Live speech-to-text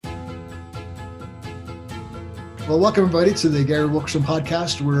Well, welcome everybody to the Gary Wilkerson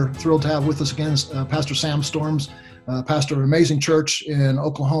podcast. We're thrilled to have with us again Pastor Sam Storms, pastor of an amazing church in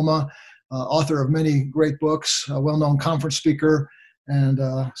Oklahoma, author of many great books, a well-known conference speaker, and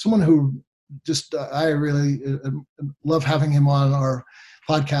someone who just I really love having him on our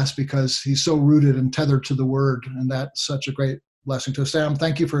podcast because he's so rooted and tethered to the Word, and that's such a great blessing to us. Sam,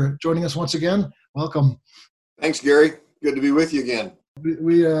 thank you for joining us once again. Welcome. Thanks, Gary. Good to be with you again.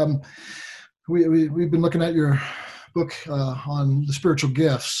 We've been looking at your book on the spiritual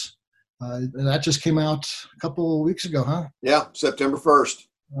gifts. That just came out a couple of weeks ago, huh? Yeah, September 1st.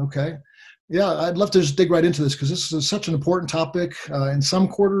 Okay. Yeah, I'd love to just dig right into this because this is such an important topic. In some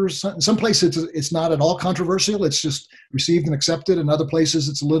quarters, in some places, it's not at all controversial. It's just received and accepted. In other places,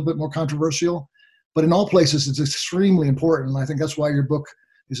 it's a little bit more controversial. But in all places, it's extremely important. And I think that's why your book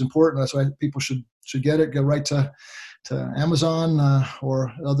is important. That's why people should get it. Go right to Amazon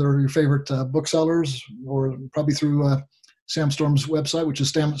or other your favorite booksellers, or probably through Sam Storms' website, which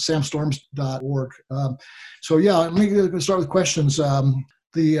is samstorms.org. So yeah, let me start with questions.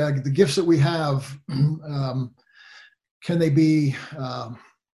 The gifts that we have, can they be?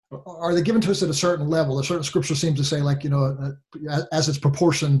 Are they given to us at a certain level? A certain scripture seems to say, like, as its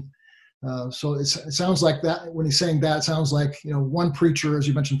proportion. So it sounds like that when he's saying that, it sounds like one preacher, as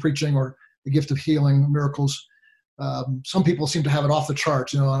you mentioned, preaching, or the gift of healing, miracles. Some people seem to have it off the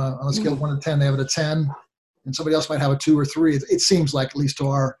charts. On a scale of 1 to 10, they have it a 10, and somebody else might have a 2 or 3. It seems like, at least to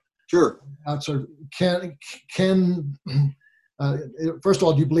our outside. First of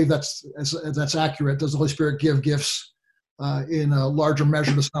all, do you believe that's accurate? Does the Holy Spirit give gifts in a larger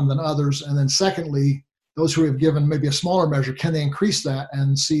measure to some than others? And then secondly, those who have given maybe a smaller measure, can they increase that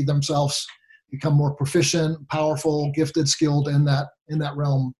and see themselves become more proficient, powerful, gifted, skilled in that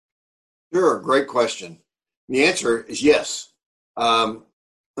realm? Sure, great question. The answer is yes.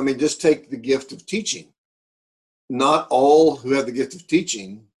 Just take the gift of teaching. Not all who have the gift of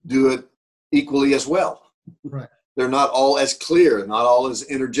teaching do it equally as well. Right. They're not all as clear, not all as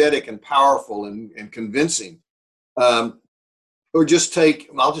energetic and powerful and convincing. I'll just take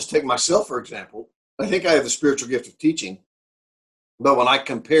myself, for example. I think I have the spiritual gift of teaching, but when I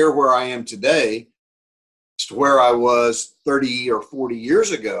compare where I am today to where I was 30 or 40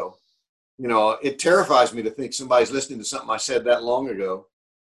 years ago, it terrifies me to think somebody's listening to something I said that long ago.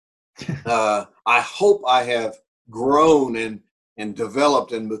 I hope I have grown and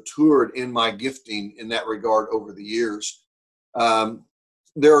developed and matured in my gifting in that regard over the years.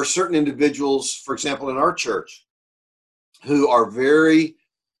 There are certain individuals, for example, in our church, who are very,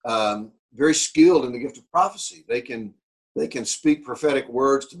 very skilled in the gift of prophecy. They can speak prophetic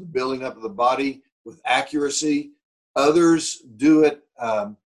words to the building up of the body with accuracy. Others do it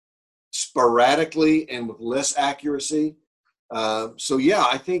sporadically and with less accuracy. So yeah,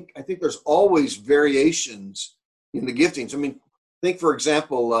 I think there's always variations in the giftings. Think, for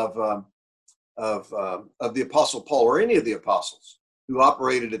example, of the Apostle Paul, or any of the apostles who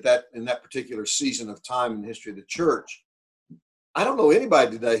operated in that particular season of time in the history of the church. I don't know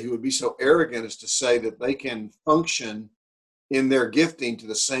anybody today who would be so arrogant as to say that they can function in their gifting to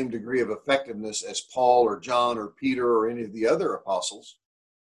the same degree of effectiveness as Paul or John or Peter or any of the other apostles.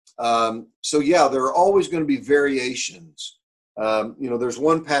 So yeah, there are always going to be variations. There's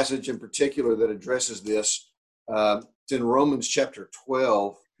one passage in particular that addresses this. It's in Romans chapter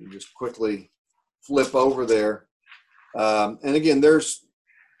 12. You just quickly flip over there. And again, there's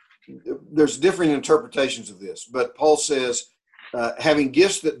differing interpretations of this, but Paul says, having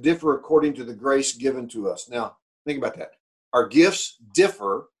gifts that differ according to the grace given to us. Now, think about that. Our gifts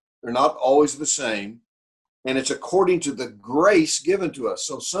differ. They're not always the same. And it's according to the grace given to us.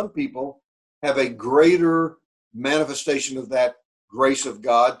 So some people have a greater manifestation of that grace of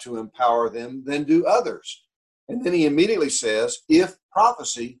God to empower them than do others. And then he immediately says, if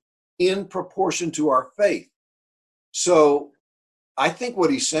prophecy, in proportion to our faith. So I think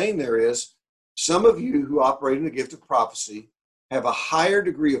what he's saying there is, some of you who operate in the gift of prophecy have a higher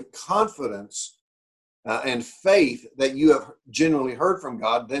degree of confidence and faith that you have genuinely heard from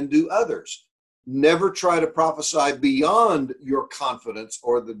God than do others. Never try to prophesy beyond your confidence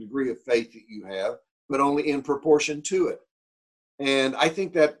or the degree of faith that you have, but only in proportion to it. And I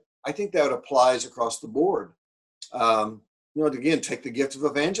think that applies across the board. Again, take the gift of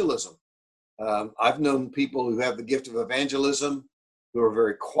evangelism. I've known people who have the gift of evangelism who are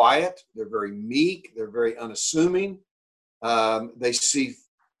very quiet, they're very meek, they're very unassuming. They see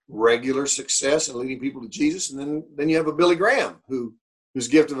regular success in leading people to Jesus. And then you have a Billy Graham whose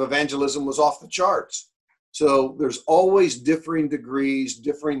gift of evangelism was off the charts. So there's always differing degrees,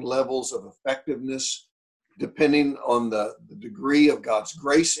 differing levels of effectiveness, depending on the degree of God's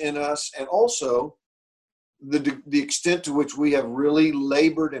grace in us, and also the extent to which we have really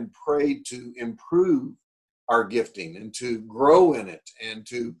labored and prayed to improve our gifting and to grow in it and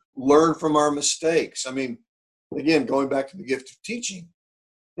to learn from our mistakes. I mean, again, going back to the gift of teaching,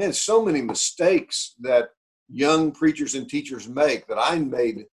 there's so many mistakes that young preachers and teachers make that I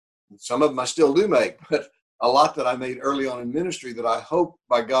made. Some of them I still do make, but a lot that I made early on in ministry that I hope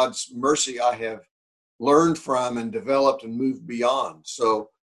by God's mercy I have learned from and developed and moved beyond. So,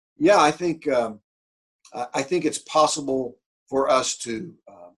 yeah, I think it's possible for us to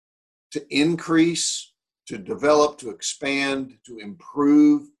increase, to develop, to expand, to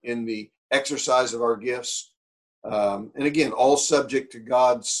improve in the exercise of our gifts. And again, all subject to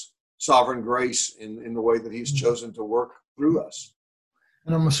God's sovereign grace in the way that He's chosen to work through us.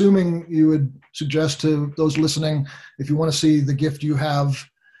 And I'm assuming you would suggest to those listening, if you want to see the gift you have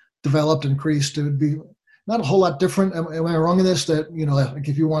developed, increased, it would be not a whole lot different. Am I wrong in this? That, like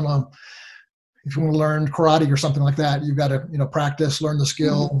if you want to learn karate or something like that, you've got to, practice, learn the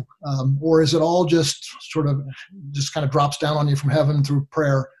skill, or is it all just kind of drops down on you from heaven through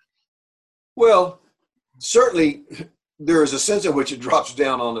prayer? Well, certainly there is a sense in which it drops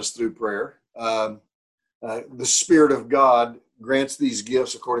down on us through prayer. The Spirit of God grants these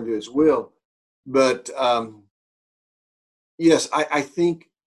gifts according to His will. But yes, I think,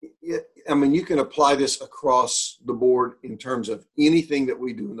 you can apply this across the board in terms of anything that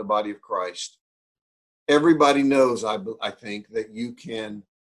we do in the body of Christ. Everybody knows, I think, that you can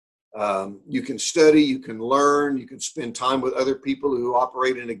study, you can learn, you can spend time with other people who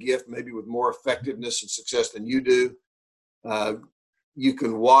operate in a gift, maybe with more effectiveness and success than you do. You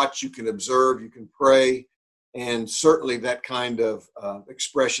can watch, you can observe, you can pray, and certainly that kind of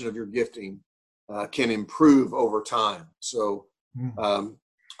expression of your gifting can improve over time. So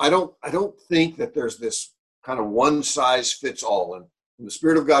I don't think that there's this kind of one size fits all. And when the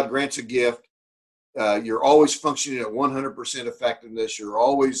Spirit of God grants a gift, you're always functioning at 100% effectiveness. You're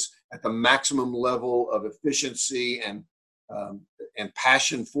always at the maximum level of efficiency and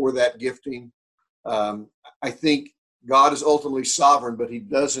passion for that gifting. I think God is ultimately sovereign, but He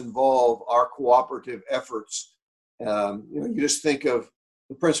does involve our cooperative efforts. You just think of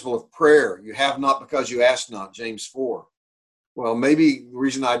the principle of prayer. You have not because you ask not, James 4. Well, maybe the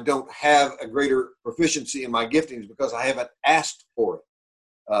reason I don't have a greater proficiency in my gifting is because I haven't asked for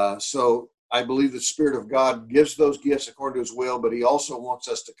it. So I believe the Spirit of God gives those gifts according to His will, but He also wants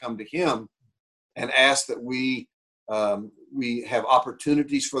us to come to Him and ask that we have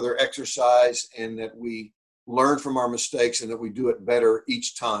opportunities for their exercise and that we learn from our mistakes and that we do it better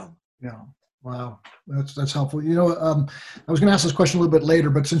each time. Yeah. Wow. That's helpful. I was going to ask this question a little bit later,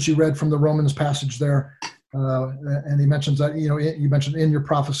 but since you read from the Romans passage there, and he mentions that, you mentioned in your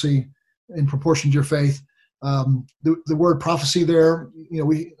prophecy in proportion to your faith, the word prophecy there,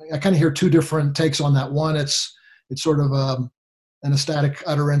 I kind of hear two different takes on that. One, it's sort of an ecstatic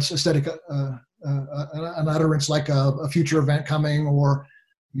utterance, an utterance like a future event coming, or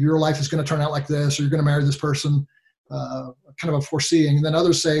your life is going to turn out like this, or you're going to marry this person, kind of a foreseeing. And then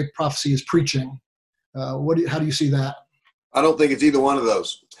others say prophecy is preaching. How do you see that? I don't think it's either one of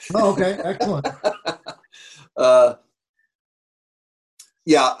those. Oh, okay. Excellent.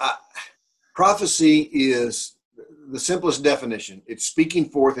 Prophecy is the simplest definition. It's speaking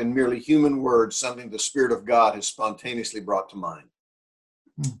forth in merely human words something the Spirit of God has spontaneously brought to mind.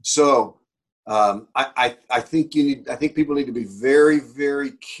 So I think people need to be very,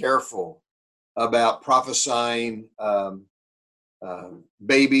 very careful about prophesying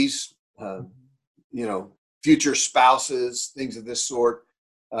babies, future spouses, things of this sort.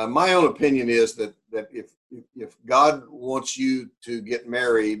 My own opinion is that if God wants you to get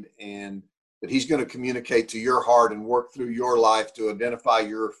married and that He's going to communicate to your heart and work through your life to identify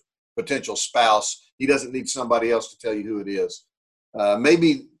your potential spouse, He doesn't need somebody else to tell you who it is.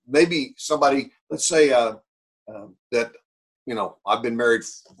 Maybe somebody, let's say that, I've been married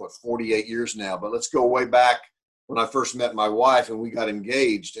for 48 years now, but let's go way back when I first met my wife and we got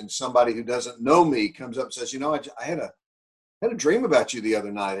engaged, and somebody who doesn't know me comes up and says, I had a dream about you the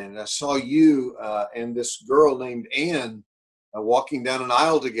other night, and I saw you and this girl named Ann walking down an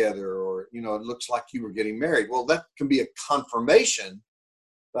aisle together, or, it looks like you were getting married. Well, that can be a confirmation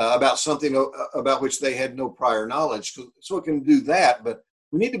about something about which they had no prior knowledge. So it can do that, but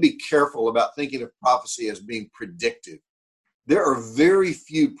we need to be careful about thinking of prophecy as being predictive. There are very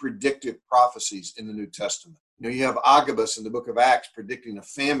few predictive prophecies in the New Testament. You have Agabus in the book of Acts predicting a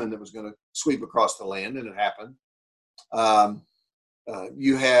famine that was going to sweep across the land, and it happened.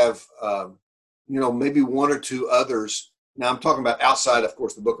 You have, maybe one or two others. Now I'm talking about outside, of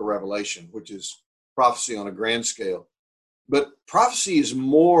course, the book of Revelation, which is prophecy on a grand scale. But prophecy is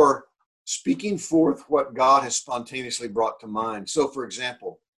more speaking forth what God has spontaneously brought to mind. So, for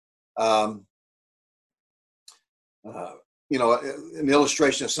example, um, an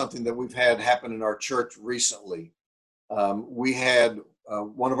illustration of something that we've had happen in our church recently. We had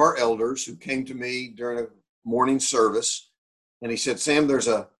one of our elders who came to me during a morning service, and he said, "Sam,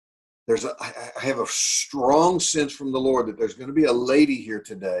 I have a strong sense from the Lord that there's going to be a lady here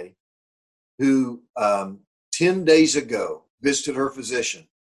today who 10 days ago visited her physician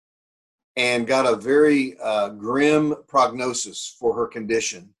and got a very grim prognosis for her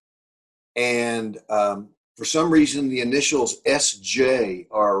condition. And for some reason, the initials SJ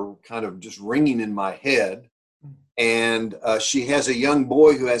are kind of just ringing in my head. And she has a young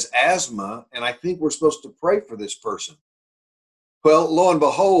boy who has asthma, and I think we're supposed to pray for this person." Well, lo and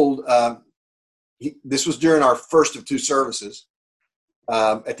behold, this was during our first of two services.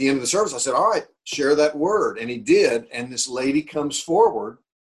 At the end of the service, I said, "All right, share that word." And he did. And this lady comes forward.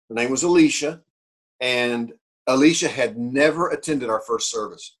 Her name was Alicia. And Alicia had never attended our first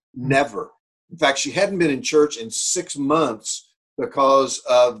service. Never. In fact, she hadn't been in church in 6 months because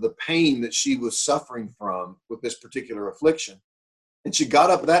of the pain that she was suffering from with this particular affliction. And she got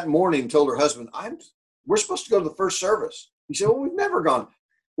up that morning and told her husband, "We're supposed to go to the first service." He said, "Well, we've never gone.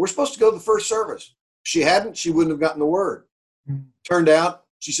 We're supposed to go to the first service." She hadn't, she wouldn't have gotten the word. Turned out,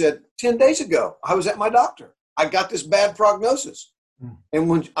 she said, 10 days ago, I was at my doctor. I got this bad prognosis. And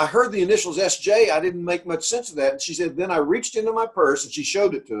when I heard the initials SJ, I didn't make much sense of that. And she said, then I reached into my purse, and she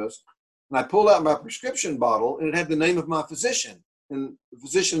showed it to us. And I pulled out my prescription bottle, and it had the name of my physician. And the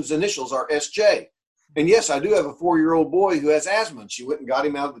physician's initials are SJ. And yes, I do have a 4-year-old boy who has asthma. And she went and got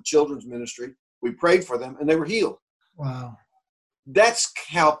him out of the children's ministry. We prayed for them, and they were healed. Wow. That's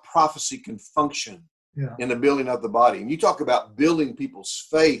how prophecy can function in the building of the body. And you talk about building people's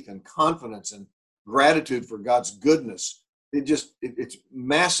faith and confidence and gratitude for God's goodness. It's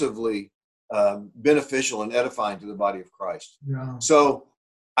massively beneficial and edifying to the body of Christ. Yeah. So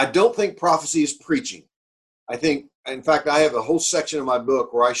I don't think prophecy is preaching. I think, in fact, I have a whole section of my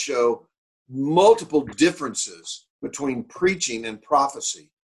book where I show multiple differences between preaching and prophecy.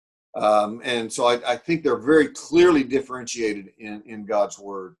 And so I think they're very clearly differentiated in God's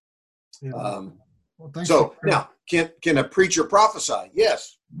word. Yeah. Now, can a preacher prophesy?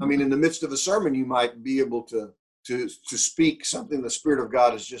 Yes. I mean, in the midst of a sermon, you might be able to speak something the Spirit of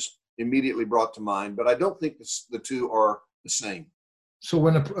God has just immediately brought to mind, but I don't think the two are the same. So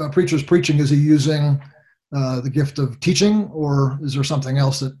when a preacher's preaching, is he using the gift of teaching, or is there something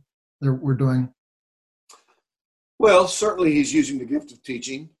else that we're doing? Well, certainly he's using the gift of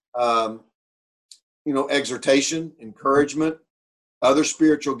teaching. Exhortation, encouragement, other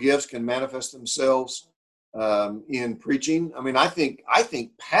spiritual gifts can manifest themselves in preaching. I mean, I think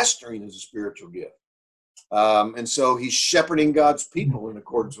pastoring is a spiritual gift. And so he's shepherding God's people in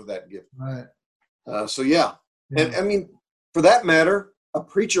accordance with that gift. Right. And I mean, for that matter, a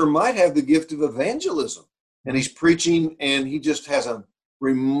preacher might have the gift of evangelism, and he's preaching, and he just has a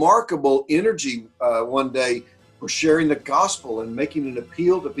remarkable energy one day for sharing the gospel and making an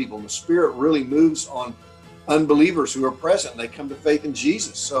appeal to people. And the Spirit really moves on unbelievers who are present, and they come to faith in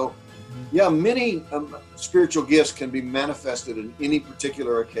Jesus. So, many spiritual gifts can be manifested in any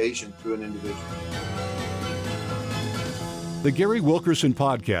particular occasion to an individual. The Gary Wilkerson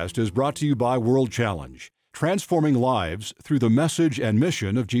Podcast is brought to you by World Challenge, transforming lives through the message and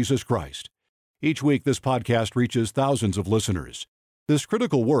mission of Jesus Christ. Each week, this podcast reaches thousands of listeners. This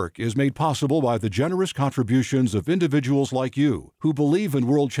critical work is made possible by the generous contributions of individuals like you who believe in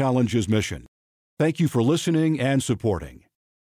World Challenge's mission. Thank you for listening and supporting.